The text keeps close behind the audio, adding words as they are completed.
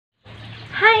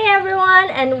Hi everyone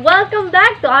and welcome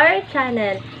back to our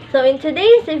channel. So in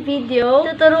today's video,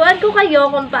 tuturuan ko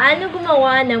kayo kung paano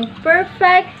gumawa ng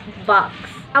perfect box.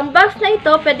 Ang box na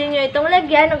ito, pwede nyo itong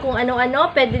lagyan ng kung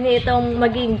ano-ano. Pwede nyo itong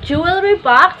maging jewelry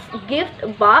box, gift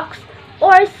box,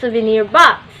 or souvenir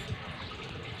box.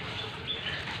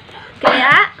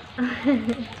 Kaya,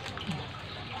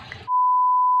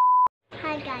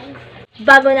 Hi guys.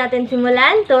 bago natin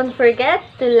simulan, don't forget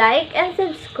to like and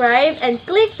subscribe and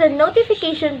click the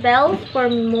notification bells for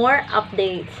more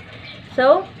updates.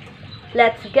 So,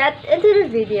 let's get into the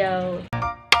video.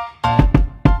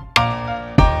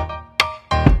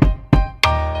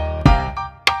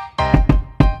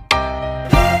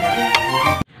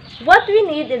 What we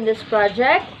need in this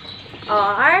project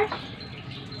are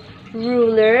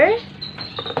ruler,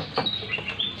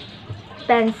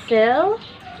 pencil,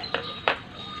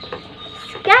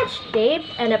 sketch tape,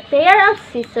 and a pair of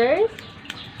scissors,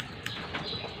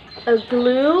 a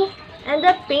glue, and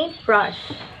a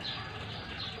paintbrush.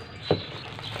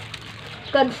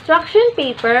 Construction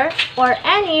paper or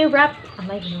any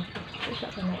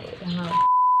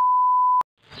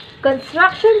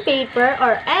construction paper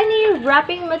or any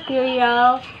wrapping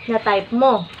material na type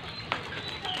mo.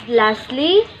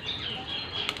 Lastly,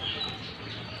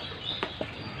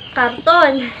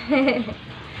 karton.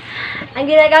 Ang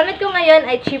ginagamit ko ngayon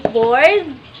ay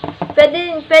chipboard.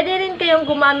 Pwede rin kayong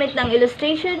gumamit ng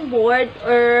illustration board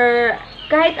or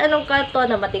kahit anong karton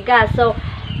na matigas. So,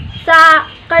 sa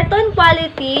karton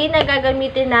quality na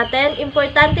gagamitin natin,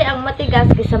 importante ang matigas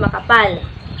kaysa makapal.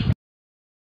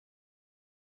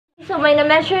 So, may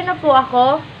na-measure na po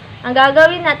ako. Ang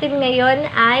gagawin natin ngayon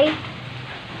ay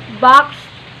box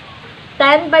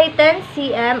 10 by 10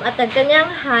 cm at ang kanyang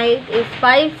height is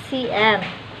 5 cm.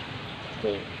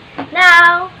 Okay.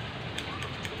 Now,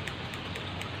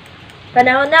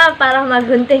 panahon na para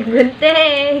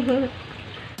magunting-gunting.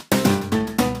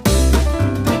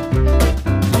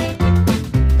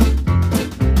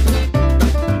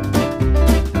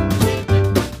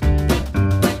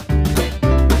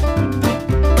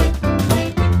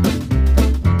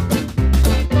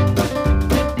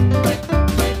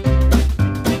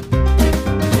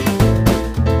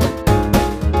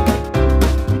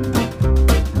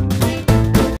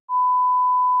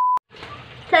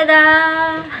 Tada!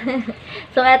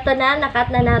 So, eto na.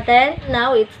 Nakat na natin.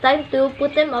 Now, it's time to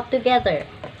put them up together.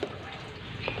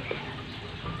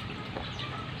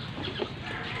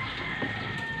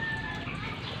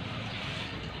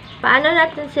 Paano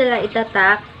natin sila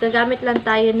itatak? Gagamit lang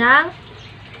tayo ng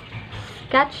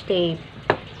sketch tape.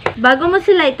 Bago mo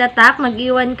sila itatak,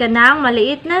 mag-iwan ka ng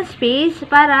maliit na space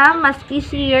para mas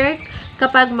easier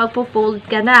kapag magpo-fold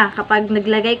ka na. Kapag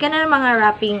naglagay ka na ng mga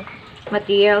wrapping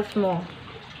materials mo.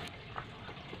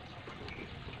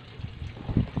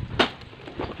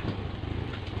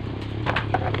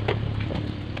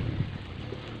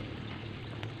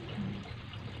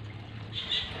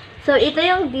 So, ito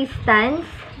yung distance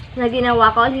na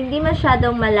ginawa ko. Hindi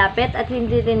masyadong malapit at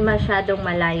hindi rin masyadong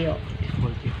malayo.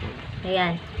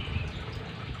 Ayan.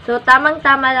 So,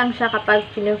 tamang-tama lang siya kapag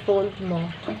pinu-fold mo.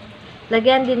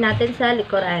 Lagyan din natin sa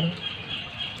likuran.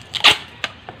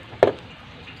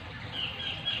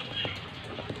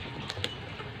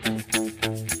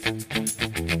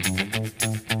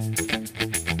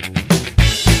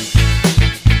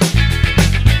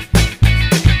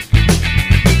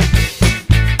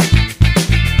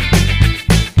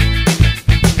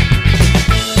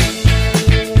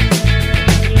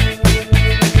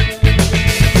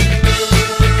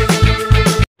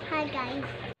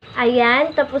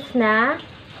 Ayan, tapos na.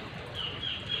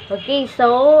 Okay,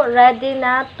 so, ready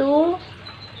na to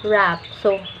wrap.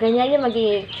 So, ganyan yung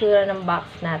magiging itsura ng box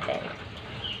natin.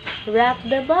 Wrap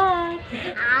the box.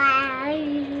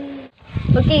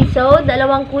 Okay, so,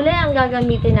 dalawang kulay ang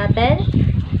gagamitin natin.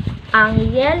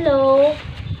 Ang yellow,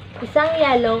 isang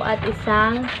yellow at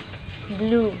isang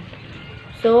blue.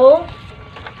 So,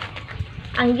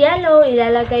 ang yellow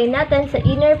ilalagay natin sa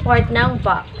inner part ng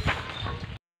box.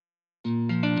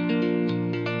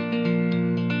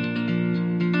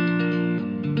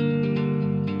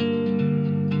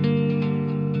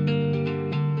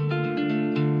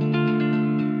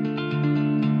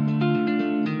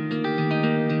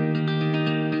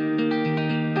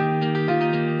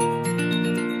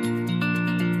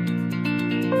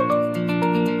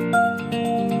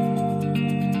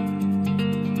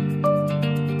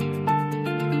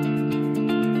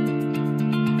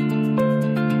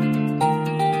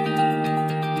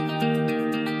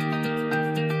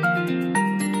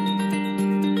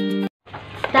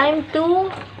 Time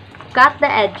to cut the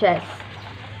edges.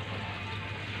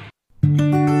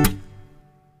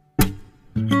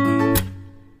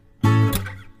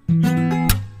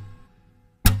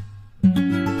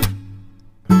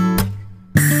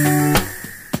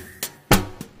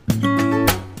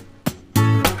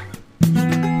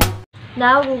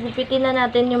 Now, gugupitin na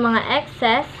natin yung mga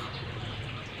excess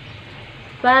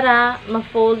para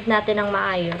ma-fold natin ng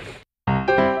maayos.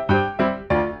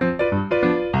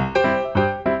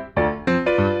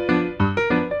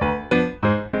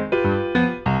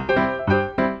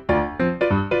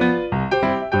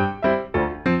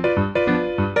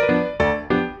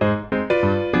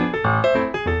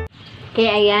 Okay,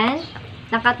 ayan.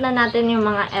 Nakat na natin yung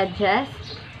mga edges.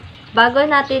 Bago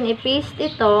natin i-paste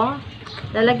ito,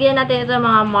 lalagyan natin ito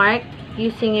mga mark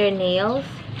using your nails.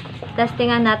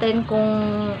 Testingan natin kung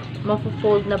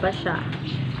mapo-fold na ba siya.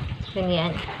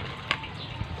 Ganyan.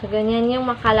 So, ganyan yung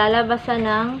makalalabasan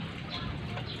ng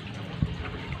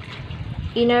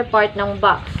inner part ng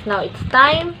box. Now, it's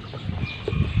time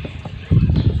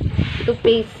to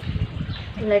paste.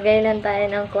 Lagay lang tayo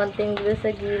ng konting glue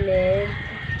sa gilid.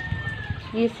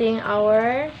 Using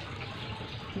our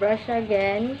brush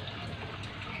again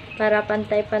para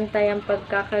pantay-pantay ang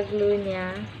pagkakaglue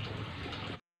niya.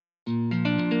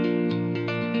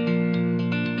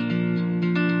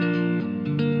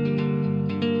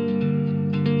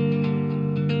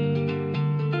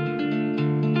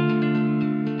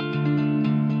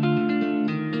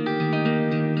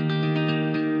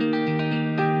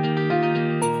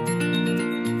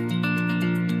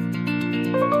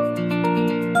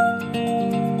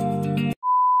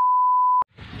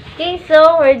 Okay,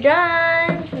 so we're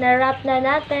done. Na-wrap na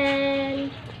natin.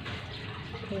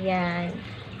 Ayan.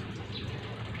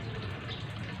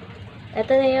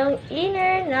 Ito na yung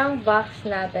inner ng box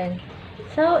natin.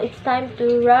 So, it's time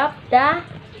to wrap the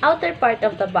outer part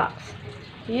of the box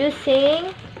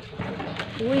using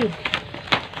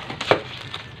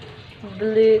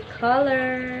blue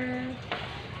color.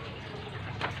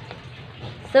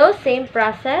 So, same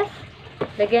process.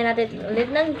 Lagyan natin ulit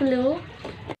ng glue.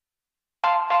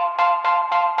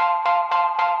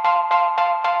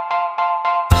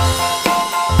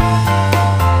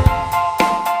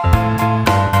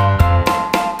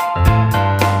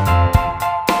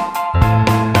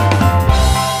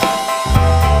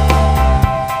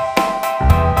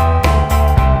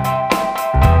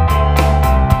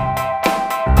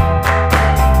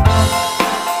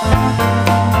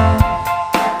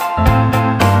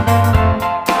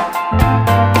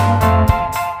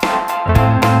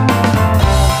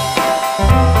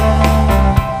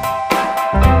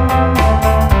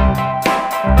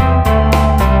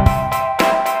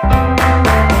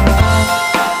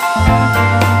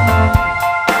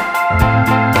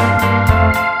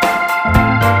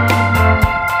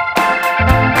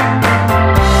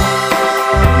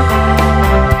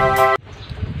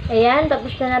 Ayan,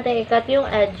 tapos na natin i-cut yung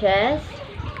edges.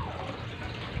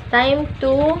 Time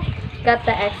to cut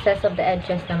the excess of the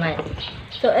edges naman.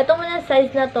 So, ito muna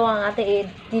size na to ang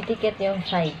ating i-didikit yung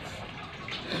sides.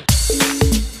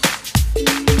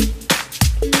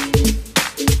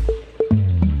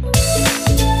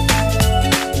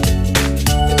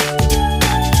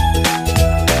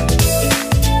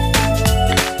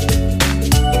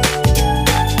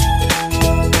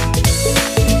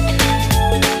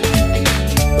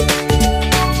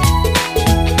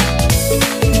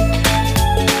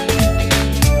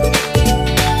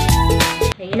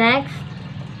 Next,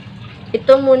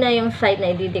 ito muna yung side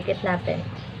na ididikit natin.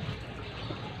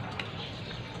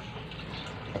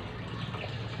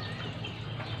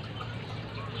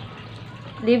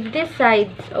 Leave this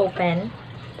sides open.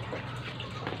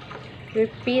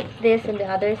 Repeat this on the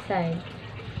other side.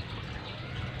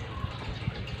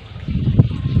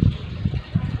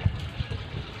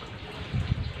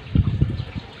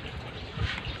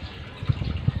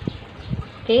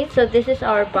 Okay, so this is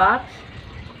our box.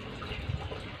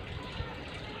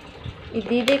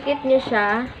 Ididikit nyo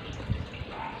siya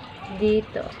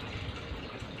dito.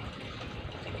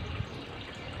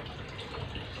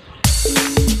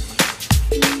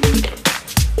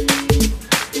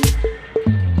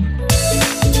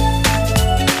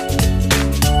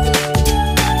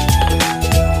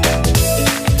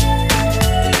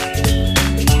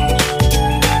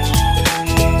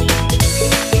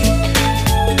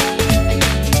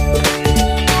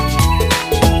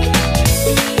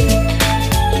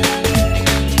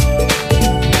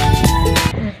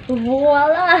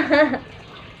 Voila!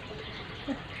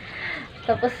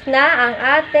 Tapos na ang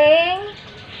ating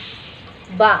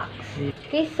box.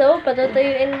 Okay, so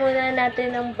patutuyuin muna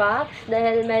natin ang box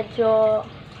dahil medyo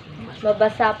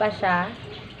mabasa pa siya.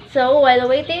 So, while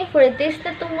waiting for this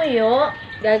na tumuyo,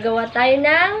 gagawa tayo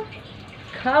ng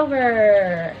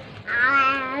cover.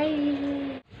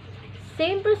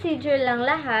 Same procedure lang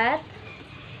lahat.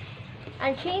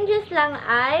 Ang changes lang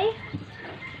ay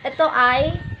ito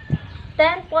ay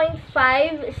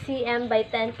 10.5 cm by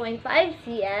 10.5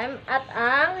 cm at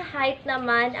ang height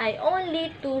naman ay only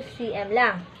 2 cm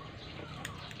lang.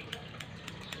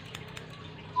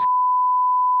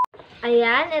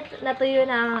 Ayan, natuyo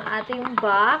na ang ating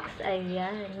box.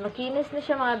 Ayan, makinis na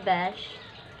siya mga besh.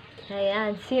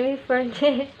 Ayan,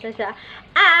 semi-furnished na siya.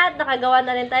 At nakagawa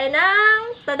na rin tayo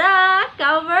ng, tada,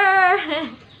 cover!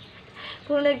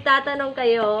 Kung nagtatanong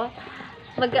kayo,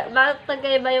 bakit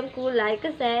nagkaiba yung kulay?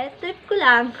 Kasi, trip ko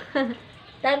lang.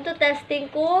 Time to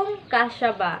testing kung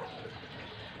kasya ba.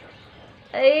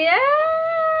 Ayan!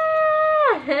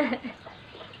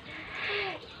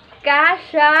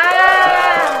 Kasya!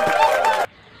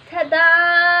 Tada!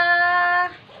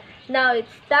 Now,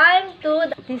 it's time to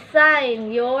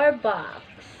design your box.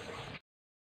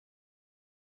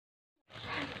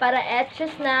 Para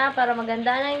etches na, para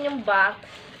maganda na yung box.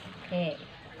 Okay.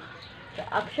 So,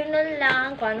 optional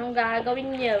lang kung anong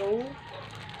gagawin nyo.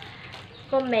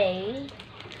 Kung may.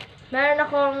 Meron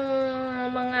akong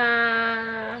mga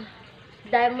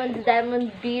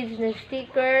diamond beads na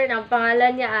sticker na ang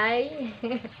pangalan niya ay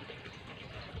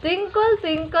Twinkle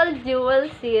Twinkle Jewel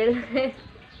Seal.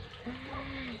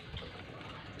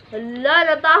 Hala,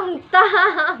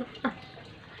 natang-tang.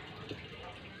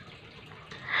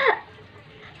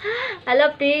 Hala,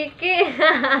 piki.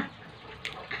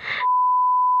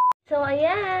 So,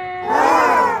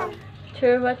 ayan.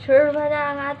 Churba na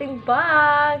ang ating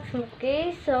box.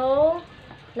 Okay, so,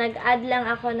 nag-add lang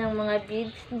ako ng mga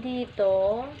beads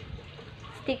dito.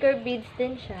 Sticker beads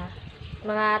din siya.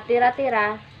 Mga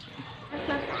tira-tira.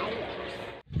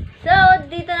 So,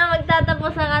 dito na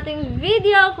magtatapos ang ating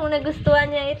video. Kung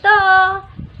nagustuhan niyo ito,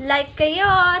 like kayo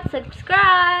at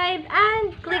subscribe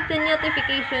and click the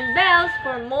notification bells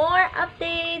for more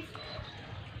updates.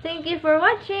 Thank you for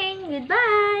watching.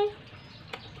 Goodbye!